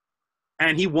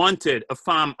 and he wanted a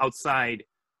farm outside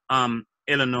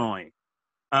Illinois,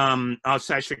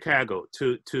 outside Chicago,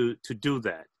 to do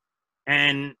that.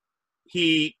 And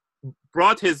he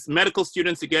brought his medical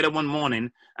students together one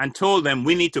morning and told them,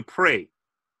 we need to pray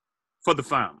for the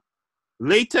farm.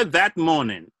 Later that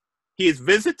morning, he is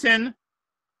visiting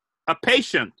a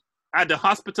patient at the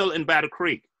hospital in Battle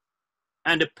Creek.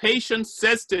 And the patient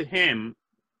says to him,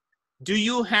 do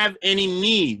you have any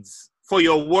needs for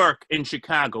your work in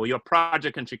Chicago, your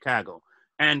project in Chicago?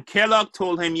 And Kellogg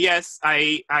told him, yes,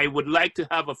 I would like to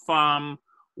have a farm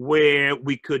where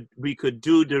we could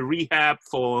do the rehab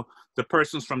for the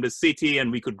persons from the city,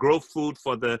 and we could grow food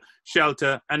for the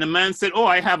shelter. And the man said, oh,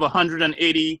 I have a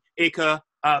 180-acre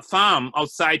farm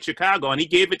outside Chicago, and he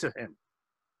gave it to him.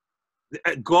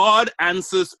 God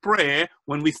answers prayer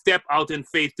when we step out in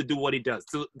faith to do what he does.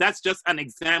 So that's just an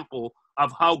example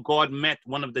of how God met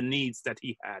one of the needs that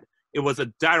he had. It was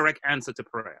a direct answer to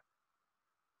prayer.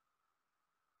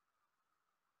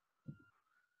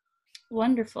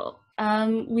 Wonderful.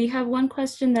 We have one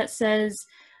question that says,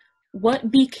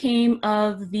 what became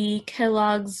of the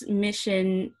Kellogg's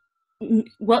mission?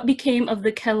 What became of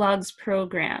the Kellogg's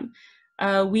program?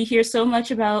 We hear so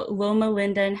much about Loma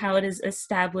Linda and how it is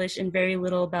established, and very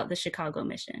little about the Chicago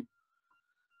mission.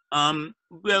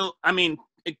 Well, I mean,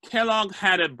 Kellogg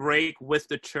had a break with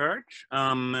the church.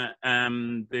 Early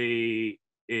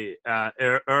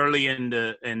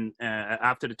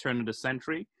after the turn of the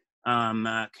century,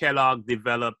 Kellogg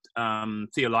developed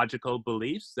theological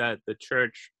beliefs that the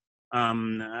church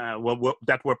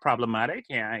that were problematic.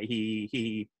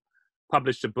 He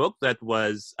published a book that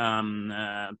was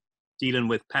dealing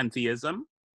with pantheism,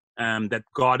 that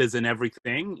God is in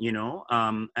everything,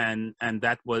 and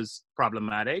that was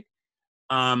problematic.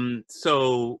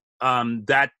 So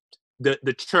that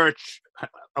the church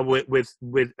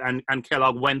and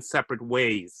Kellogg went separate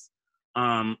ways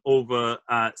over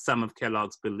some of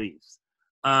Kellogg's beliefs.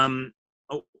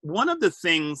 One of the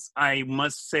things I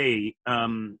must say,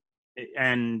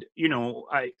 and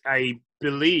I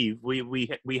believe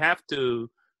we have to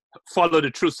follow the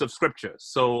truths of Scripture.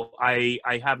 So I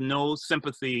have no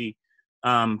sympathy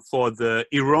for the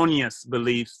erroneous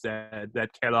beliefs that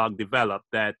Kellogg developed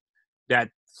that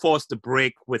forced a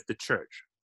break with the church.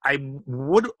 I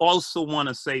would also want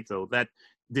to say, though, that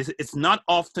it's not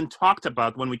often talked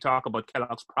about when we talk about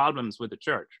Kellogg's problems with the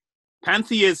church.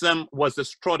 Pantheism was the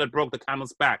straw that broke the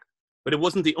camel's back, but it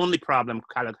wasn't the only problem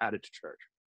Kellogg had at the church.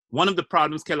 One of the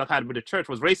problems Kellogg had with the church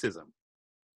was racism.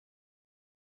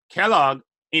 Kellogg,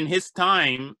 in his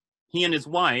time, he and his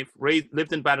wife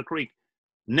lived in Battle Creek,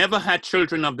 never had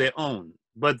children of their own,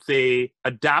 but they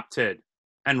adopted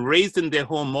and raised in their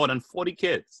home more than 40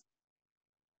 kids,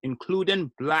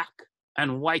 including black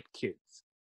and white kids.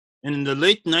 And in the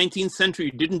late 19th century,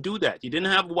 you didn't do that. You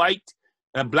didn't have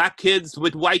black kids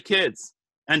with white kids.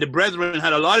 And the brethren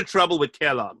had a lot of trouble with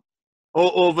Kellogg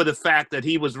over the fact that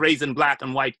he was raising black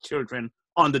and white children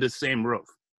under the same roof.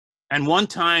 And one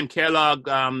time, Kellogg,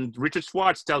 Richard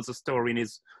Schwartz tells a story in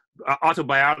his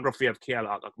autobiography of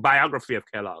Kellogg,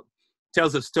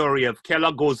 tells a story of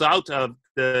Kellogg goes out of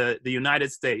the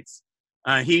United States.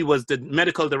 He was the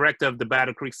medical director of the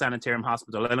Battle Creek Sanitarium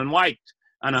Hospital. Ellen White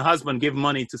and her husband give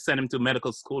money to send him to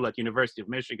medical school at University of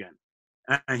Michigan.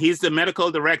 And he's the medical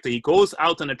director. He goes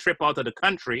out on a trip out of the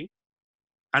country.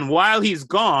 And while he's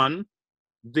gone,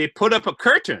 they put up a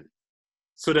curtain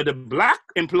so that the black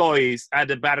employees at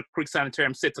the Battle Creek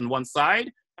Sanitarium sit on one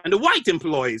side And the white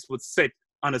employees would sit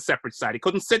on a separate side. They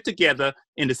couldn't sit together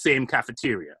in the same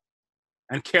cafeteria.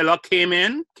 And Kellogg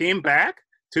came back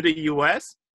to the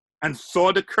US and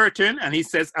saw the curtain, and he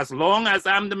says, as long as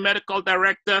I'm the medical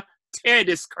director, tear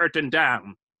this curtain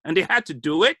down. And they had to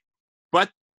do it, but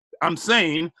I'm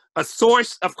saying a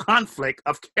source of conflict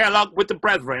of Kellogg with the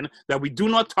Brethren that we do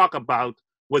not talk about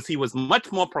was he was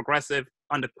much more progressive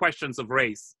on the questions of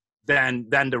race than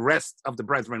the rest of the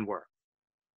Brethren were.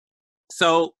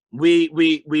 So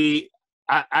I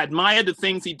admire the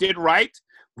things he did right.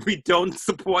 We don't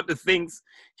support the things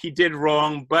he did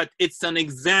wrong, but it's an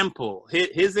example.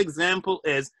 His example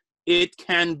is it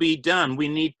can be done. We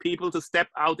need people to step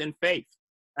out in faith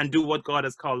and do what God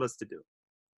has called us to do.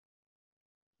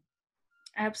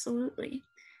 Absolutely.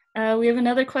 We have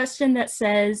another question that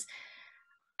says,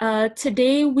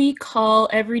 today we call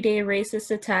everyday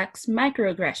racist attacks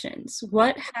microaggressions.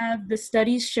 What have the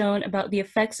studies shown about the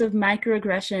effects of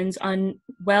microaggressions on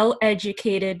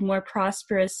well-educated, more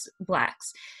prosperous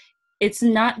Blacks? It's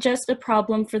not just a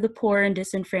problem for the poor and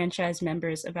disenfranchised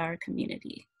members of our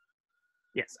community.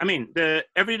 Yes, I mean, the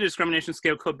everyday discrimination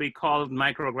scale could be called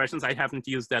microaggressions. I haven't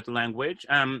used that language.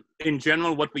 In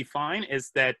general, what we find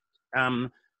is that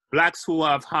Blacks who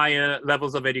have higher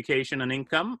levels of education and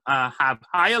income have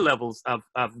higher levels of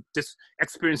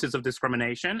experiences of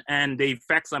discrimination, and the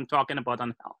effects I'm talking about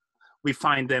on health, we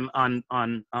find them on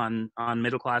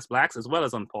middle-class Blacks as well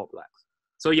as on poor Blacks.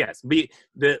 So yes,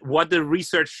 what the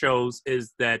research shows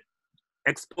is that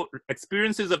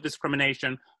experiences of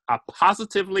discrimination are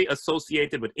positively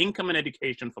associated with income and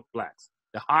education for Blacks.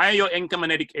 The higher your income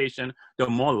and education, the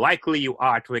more likely you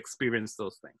are to experience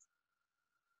those things.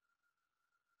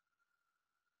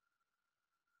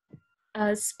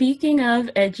 Speaking of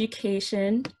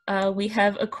education, we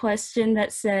have a question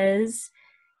that says,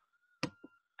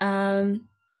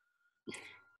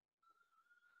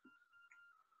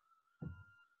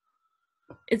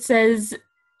 it says,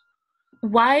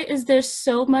 why is there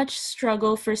so much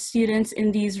struggle for students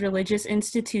in these religious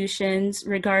institutions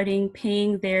regarding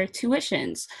paying their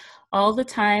tuitions? All the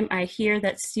time I hear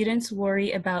that students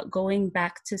worry about going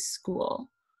back to school.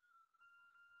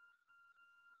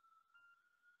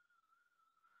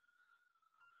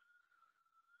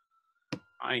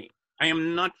 I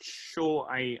am not sure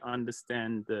I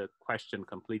understand the question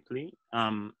completely.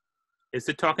 Is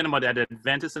it talking about at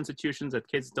Adventist institutions that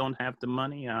kids don't have the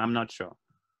money? I'm not sure.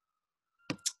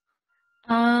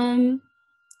 I'm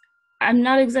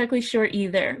not exactly sure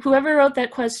either. Whoever wrote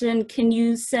that question, can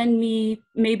you send me,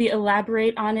 maybe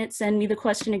elaborate on it, send me the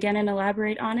question again and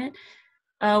elaborate on it?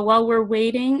 While we're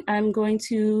waiting, I'm going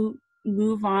to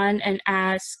move on and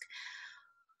ask,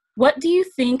 what do you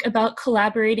think about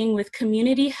collaborating with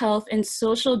community health and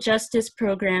social justice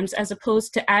programs as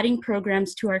opposed to adding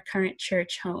programs to our current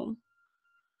church home?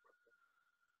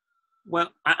 Well,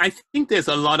 I think there's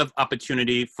a lot of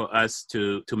opportunity for us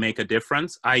to make a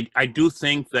difference. I do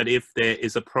think that if there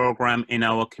is a program in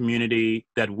our community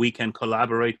that we can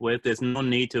collaborate with, there's no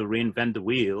need to reinvent the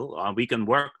wheel. We can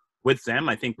work with them.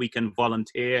 I think we can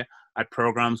volunteer at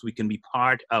programs. We can be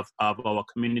part of our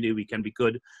community. We can be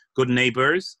good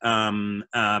neighbors.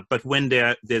 But when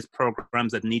there's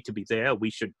programs that need to be there,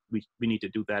 we need to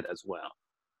do that as well.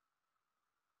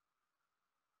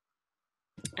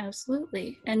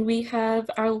 Absolutely. And we have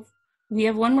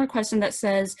one more question that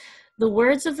says, the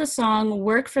words of the song,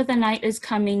 "Work for the Night is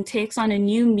Coming," takes on a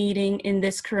new meaning in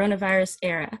this coronavirus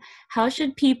era. How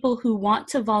should people who want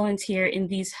to volunteer in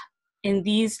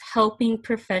these helping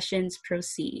professions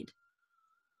proceed?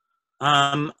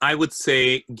 I would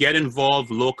say get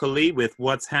involved locally with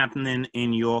what's happening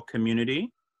in your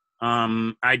community.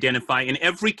 Identify in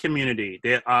every community,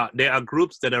 there are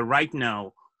groups that are right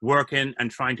now working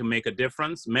and trying to make a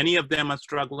difference. Many of them are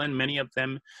struggling. Many of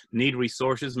them need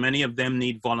resources. Many of them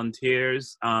need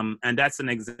volunteers. And that's an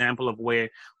example of where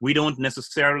we don't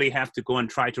necessarily have to go and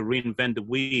try to reinvent the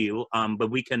wheel,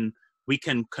 but we can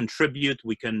contribute.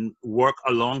 We can work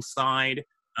alongside.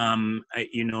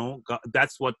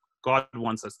 That's what God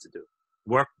wants us to do.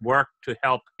 Work to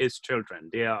help His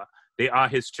children. They are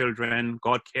His children.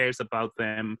 God cares about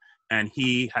them, and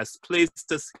He has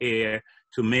placed us here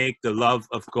to make the love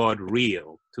of God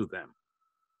real to them.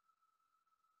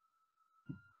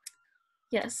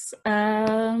 Yes.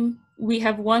 We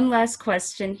have one last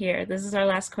question here. This is our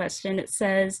last question. It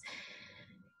says,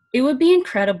 it would be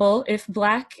incredible if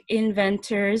Black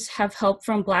inventors have help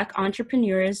from Black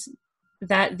entrepreneurs,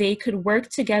 that they could work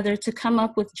together to come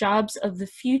up with jobs of the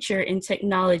future in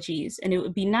technologies. And it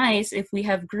would be nice if we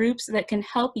have groups that can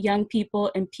help young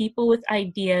people and people with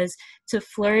ideas to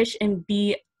flourish and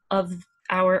be of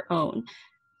our own.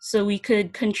 so we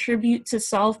could contribute to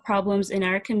solve problems in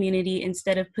our community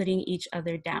instead of putting each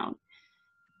other down.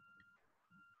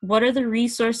 What are the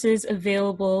resources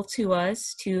available to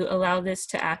us to allow this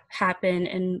to happen,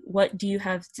 and what do you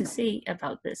have to say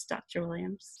about this, Dr.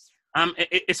 Williams?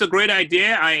 It's a great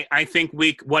idea. I think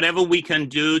whatever we can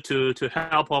do to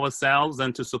help ourselves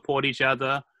and to support each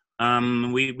other.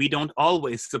 We don't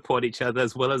always support each other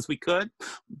as well as we could,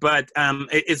 but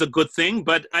it's a good thing.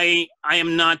 But I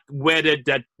am not wedded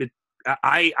that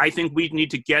I think we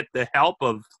need to get the help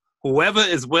of whoever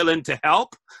is willing to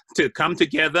help, to come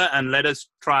together and let us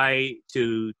try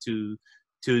to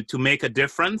make a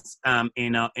difference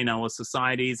in our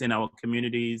societies, in our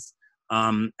communities.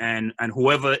 And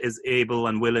whoever is able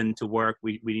and willing to work,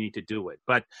 we need to do it.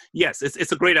 But yes,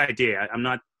 it's a great idea. I'm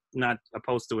not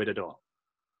opposed to it at all.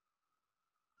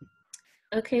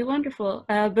 Okay, wonderful.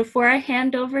 Before I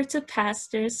hand over to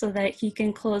Pastor so that he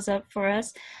can close up for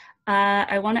us,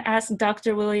 I want to ask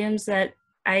Dr. Williams that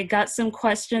I got some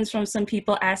questions from some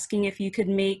people asking if you could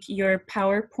make your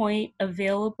PowerPoint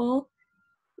available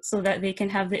so that they can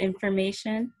have the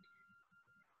information.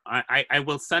 I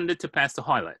will send it to Pastor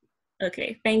Hoylett.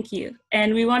 Okay, thank you.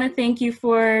 And we want to thank you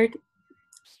for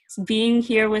being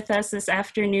here with us this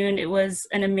afternoon. It was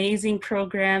an amazing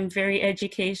program, very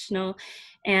educational.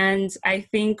 And I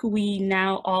think we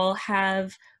now all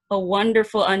have a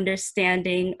wonderful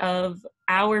understanding of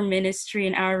our ministry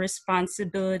and our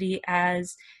responsibility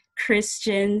as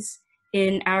Christians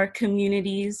in our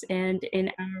communities and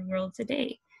in our world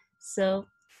today. So,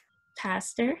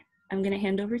 Pastor, I'm going to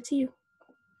hand over to you.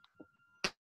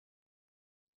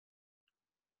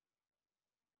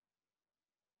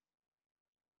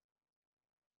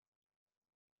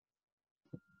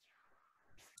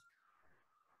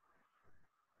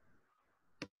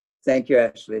 Thank you,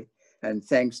 Ashley. And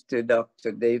thanks to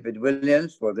Dr. David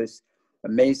Williams for this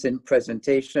amazing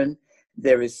presentation.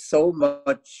 There is so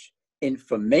much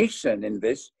information in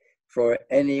this for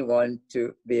anyone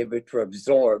to be able to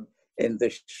absorb in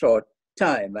this short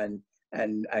time.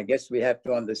 And I guess we have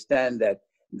to understand that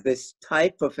this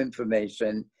type of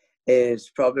information is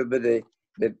probably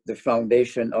the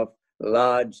foundation of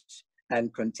large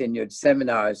and continued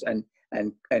seminars and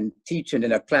teaching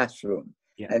in a classroom.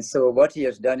 Yeah. And so what he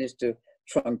has done is to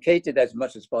truncate it as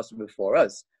much as possible for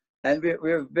us. And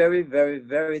we're very, very,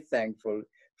 very thankful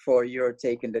for your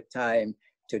taking the time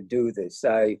to do this.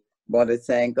 I want to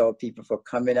thank our people for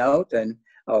coming out and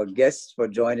our guests for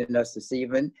joining us this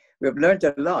evening. We've learned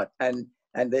a lot. And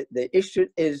the issue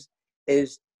is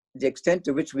the extent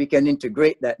to which we can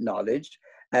integrate that knowledge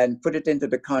and put it into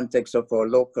the context of our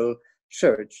local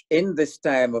church in this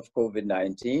time of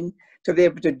COVID-19 to be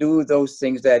able to do those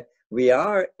things that we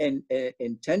are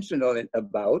intentional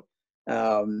about.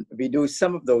 We do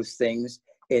some of those things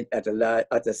at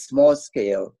a small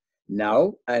scale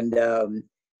now, and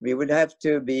we would have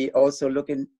to be also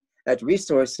looking at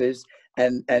resources,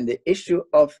 and the issue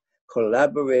of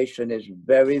collaboration is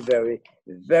very, very,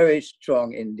 very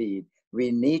strong indeed.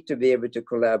 We need to be able to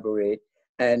collaborate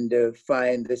and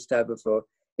find this type of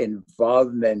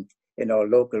involvement in our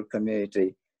local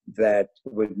community that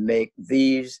would make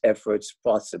these efforts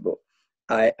possible.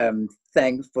 I am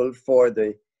thankful for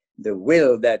the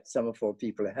will that some of our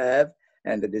people have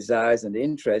and the desires and the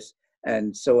interests.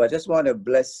 And so I just want to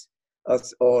bless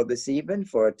us all this evening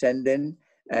for attending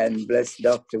and bless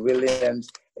Dr. Williams.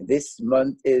 This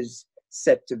month is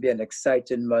set to be an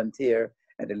exciting month here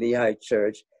at the Lehigh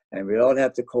Church, and we'll all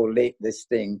have to collate this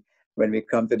thing when we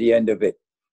come to the end of it.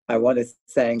 I want to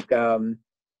thank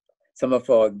some of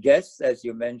our guests, as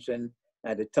you mentioned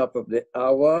at the top of the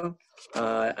hour.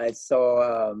 I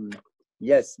saw,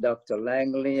 yes, Dr.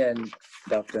 Langley and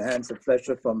Dr. Hansa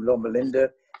Fletcher from Loma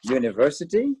Linda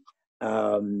University.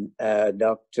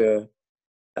 Dr.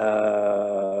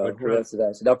 Who else did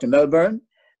I say? Dr. Melbourne,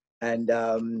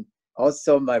 and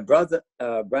also my brother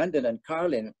Brandon and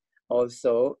Carlin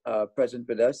also present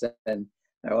with us, and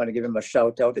I want to give him a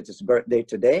shout out. It's his birthday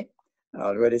today. I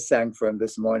already sang for him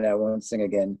this morning. I won't sing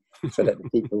again so that the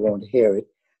people won't hear it.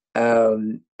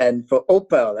 And for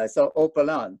Opal, I saw Opal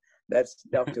on. That's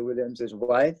Dr. Williams'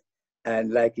 wife.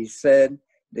 And like he said,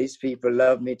 these people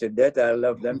love me to death. I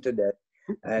love them to death.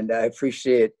 And I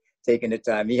appreciate taking the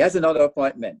time. He has another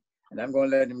appointment, and I'm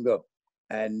going to let him go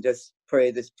and just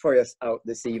pray us out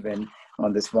this evening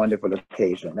on this wonderful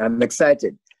occasion. I'm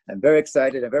excited. I'm very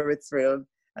excited. I'm very thrilled,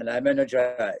 and I'm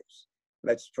energized.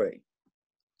 Let's pray.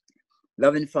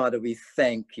 Loving Father, we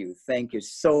thank you. Thank you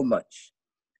so much.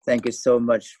 Thank you so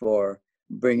much for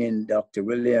bringing Dr.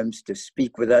 Williams to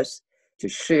speak with us, to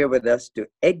share with us, to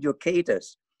educate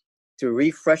us, to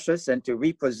refresh us, and to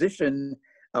reposition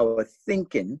our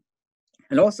thinking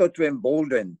and also to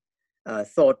embolden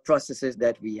thought processes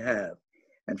that we have.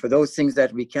 And for those things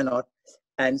that we cannot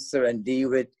answer and deal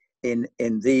with in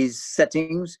these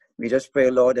settings, we just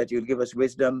pray, Lord, that you'll give us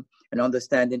wisdom and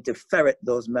understanding to ferret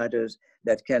those matters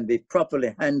that can be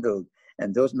properly handled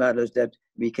and those matters that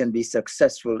we can be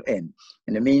successful in.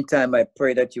 In the meantime, I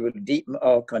pray that you will deepen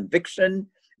our conviction,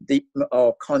 deepen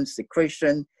our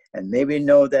consecration, and may we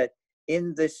know that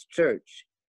in this church,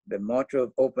 the motto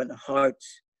of open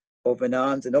hearts, open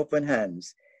arms, and open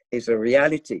hands is a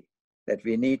reality that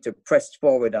we need to press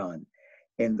forward on.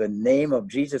 In the name of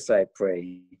Jesus, I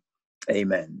pray.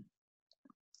 Amen.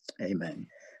 Amen.